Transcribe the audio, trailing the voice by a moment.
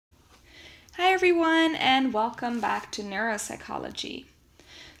everyone, and welcome back to Neuropsychology.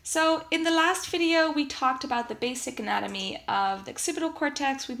 So in the last video, we talked about the basic anatomy of the occipital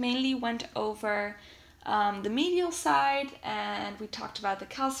cortex. We mainly went over the medial side, and we talked about the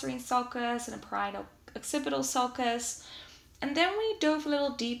calcarine sulcus and the parietal occipital sulcus. And then we dove a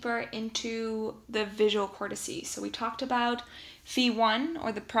little deeper into the visual cortices. So we talked about V1,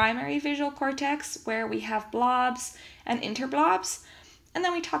 or the primary visual cortex, where we have blobs and interblobs. And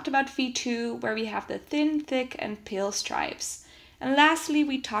then we talked about V2, where we have the thin, thick, and pale stripes. And lastly,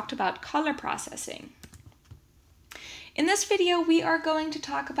 we talked about color processing. In this video, we are going to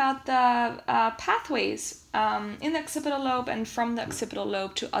talk about the pathways in the occipital lobe and from the occipital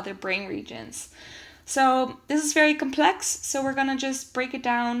lobe to other brain regions. So this is very complex, so we're going to just break it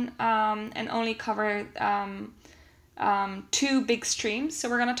down and only cover two big streams. So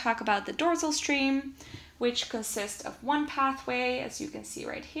we're going to talk about the dorsal stream, which consists of one pathway, as you can see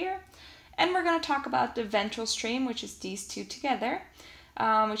right here. And we're going to talk about the ventral stream, which is these two together,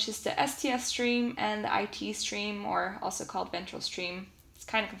 which is the STS stream and the IT stream, or also called ventral stream. It's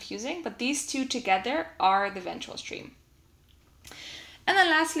kind of confusing, but these two together are the ventral stream. And then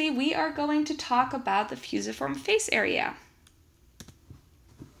lastly, we are going to talk about the fusiform face area.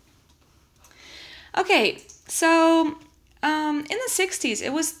 Okay, so in the 60s,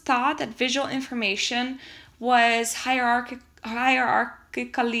 it was thought that visual information was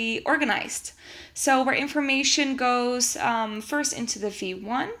hierarchically organized. So where information goes first into the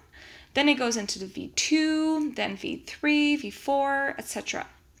V1, then it goes into the V2, then V3, V4, etc.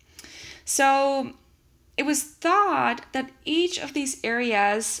 So it was thought that each of these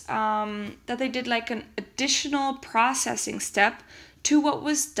areas, that they did like an additional processing step to what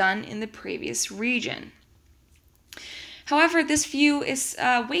was done in the previous region. However, this view is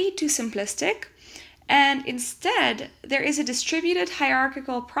way too simplistic, and instead there is a distributed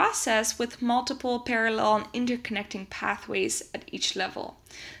hierarchical process with multiple parallel and interconnecting pathways at each level.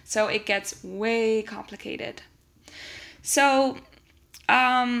 So it gets way complicated. So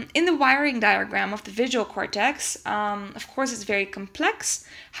in the wiring diagram of the visual cortex, of course it's very complex.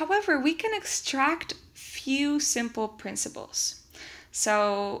 However, we can extract few simple principles.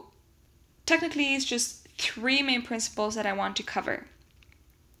 So technically it's just three main principles that I want to cover.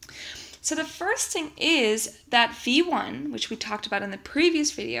 So the first thing is that V1, which we talked about in the previous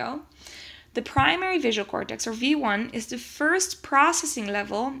video, the primary visual cortex, or V1, is the first processing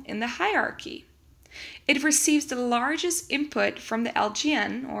level in the hierarchy. It receives the largest input from the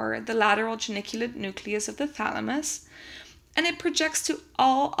LGN, or the lateral geniculate nucleus of the thalamus, and it projects to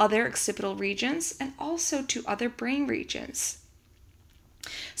all other occipital regions and also to other brain regions.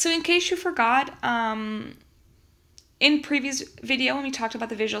 So in case you forgot, in previous video when we talked about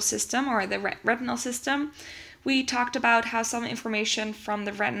the visual system, or the retinal system, we talked about how some information from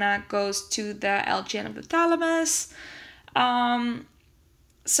the retina goes to the LGN of the thalamus.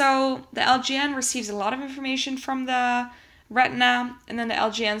 So the LGN receives a lot of information from the retina, and then the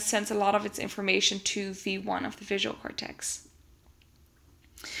LGN sends a lot of its information to V1 of the visual cortex.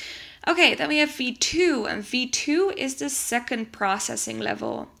 Okay, then we have V2, and V2 is the second processing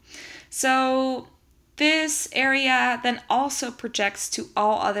level. So this area then also projects to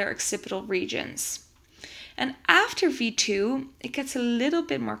all other occipital regions. And after V2, it gets a little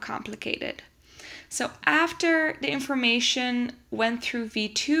bit more complicated. So after the information went through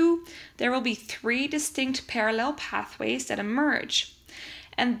V2, there will be three distinct parallel pathways that emerge.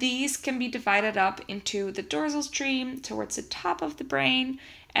 And these can be divided up into the dorsal stream towards the top of the brain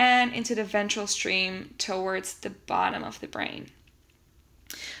and into the ventral stream towards the bottom of the brain.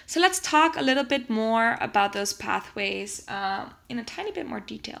 So let's talk a little bit more about those pathways in a tiny bit more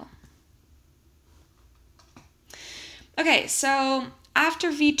detail. Okay, so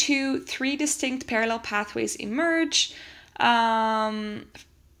after V2, three distinct parallel pathways emerge, and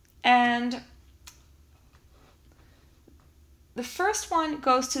the first one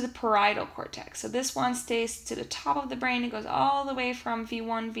goes to the parietal cortex. So this one stays to the top of the brain. It goes all the way from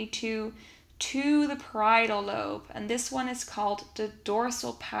V1, V2 to the parietal lobe. And this one is called the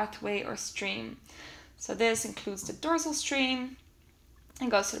dorsal pathway or stream. So this includes the dorsal stream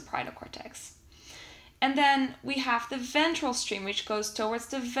and goes to the parietal cortex. And then we have the ventral stream, which goes towards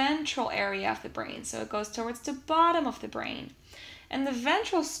the ventral area of the brain. So it goes towards the bottom of the brain. And the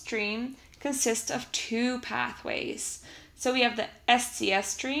ventral stream consists of two pathways. So we have the STS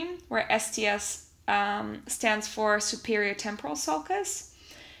stream, where STS stands for superior temporal sulcus.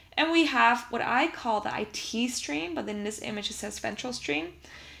 And we have what I call the IT stream, but in this image it says ventral stream.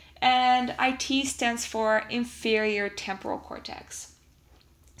 And IT stands for inferior temporal cortex.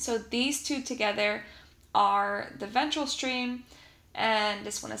 So these two together are the ventral stream, and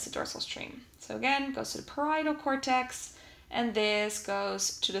this one is the dorsal stream. So again, goes to the parietal cortex, and this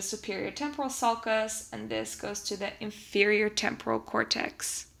goes to the superior temporal sulcus, and this goes to the inferior temporal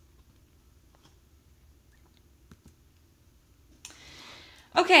cortex.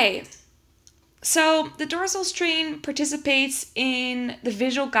 Okay, so the dorsal stream participates in the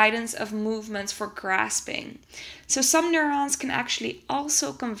visual guidance of movements for grasping. So some neurons can actually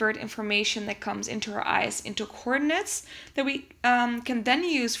also convert information that comes into our eyes into coordinates that we can then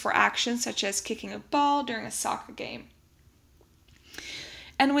use for actions such as kicking a ball during a soccer game.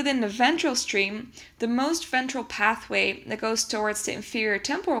 And within the ventral stream, the most ventral pathway that goes towards the inferior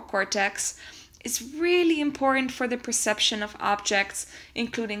temporal cortex is really important for the perception of objects,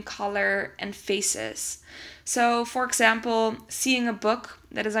 including color and faces. So, for example, seeing a book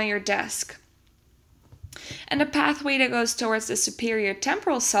that is on your desk. And the pathway that goes towards the superior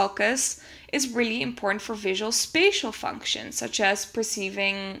temporal sulcus is really important for visual spatial functions, such as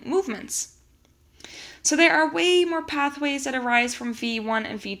perceiving movements. So there are way more pathways that arise from V1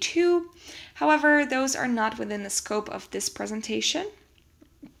 and V2. However, those are not within the scope of this presentation.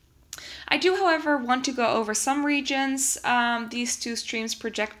 I do, however, want to go over some regions these two streams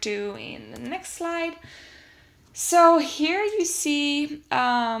project to in the next slide. So here you see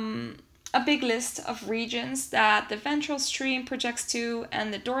a big list of regions that the ventral stream projects to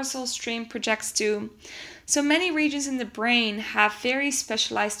and the dorsal stream projects to. So many regions in the brain have very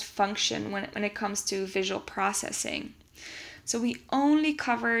specialized function when it comes to visual processing. So we only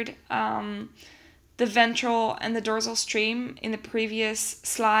covered the ventral and the dorsal stream in the previous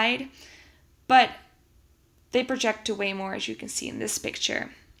slide, but they project to way more, as you can see in this picture.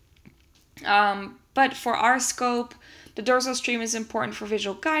 But for our scope, the dorsal stream is important for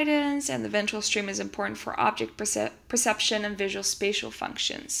visual guidance, and the ventral stream is important for object perception and visual spatial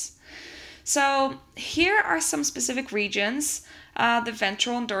functions. So here are some specific regions the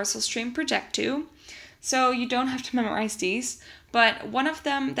ventral and dorsal stream project to. So you don't have to memorize these, but one of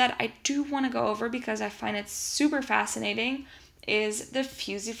them that I do want to go over because I find it super fascinating is the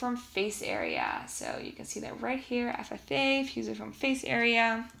fusiform face area. So you can see that right here, FFA, fusiform face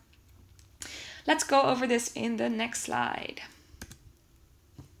area. Let's go over this in the next slide.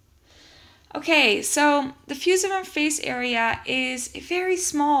 Okay, so the fusiform face area is a very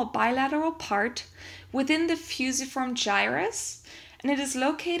small bilateral part within the fusiform gyrus, and it is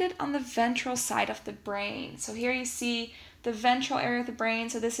located on the ventral side of the brain. So here you see the ventral area of the brain.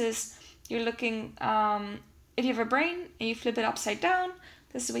 So this is, you're looking, if you have a brain and you flip it upside down,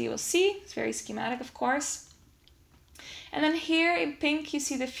 this is what you will see. It's very schematic, of course. And then here in pink, you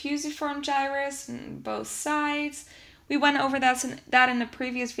see the fusiform gyrus on both sides. We went over that in the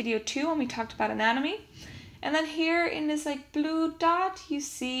previous video too when we talked about anatomy. And then here in this like blue dot, you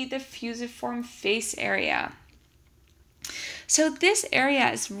see the fusiform face area. So this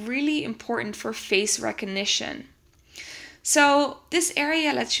area is really important for face recognition. So this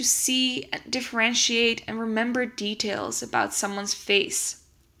area lets you see, differentiate, and remember details about someone's face.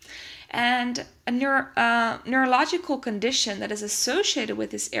 And a neurological condition that is associated with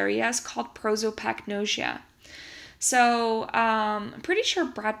this area is called prosopagnosia. So I'm pretty sure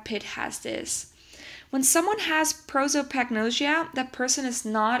Brad Pitt has this. When someone has prosopagnosia, that person is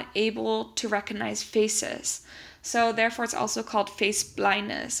not able to recognize faces. So therefore it's also called face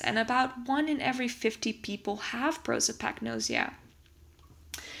blindness. And about 1 in every 50 people have prosopagnosia.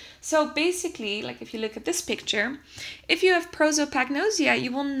 So basically, like if you look at this picture, if you have prosopagnosia,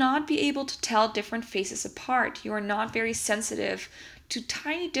 you will not be able to tell different faces apart. You are not very sensitive to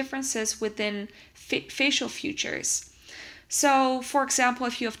tiny differences within facial features. So for example,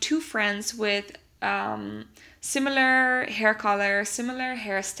 if you have two friends with similar hair color, similar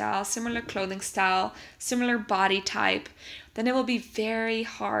hairstyle, similar clothing style, similar body type, then it will be very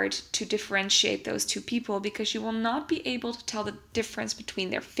hard to differentiate those two people because you will not be able to tell the difference between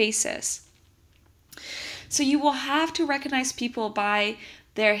their faces. So you will have to recognize people by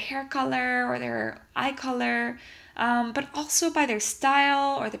their hair color or their eye color, but also by their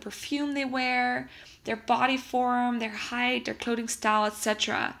style or the perfume they wear, their body form, their height, their clothing style,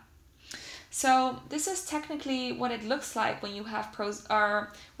 etc. So this is technically what it looks like when you have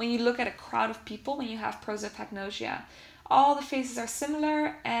when you look at a crowd of people when you have prosopagnosia. All the faces are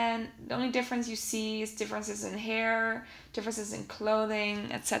similar, and the only difference you see is differences in hair, differences in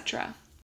clothing, etc.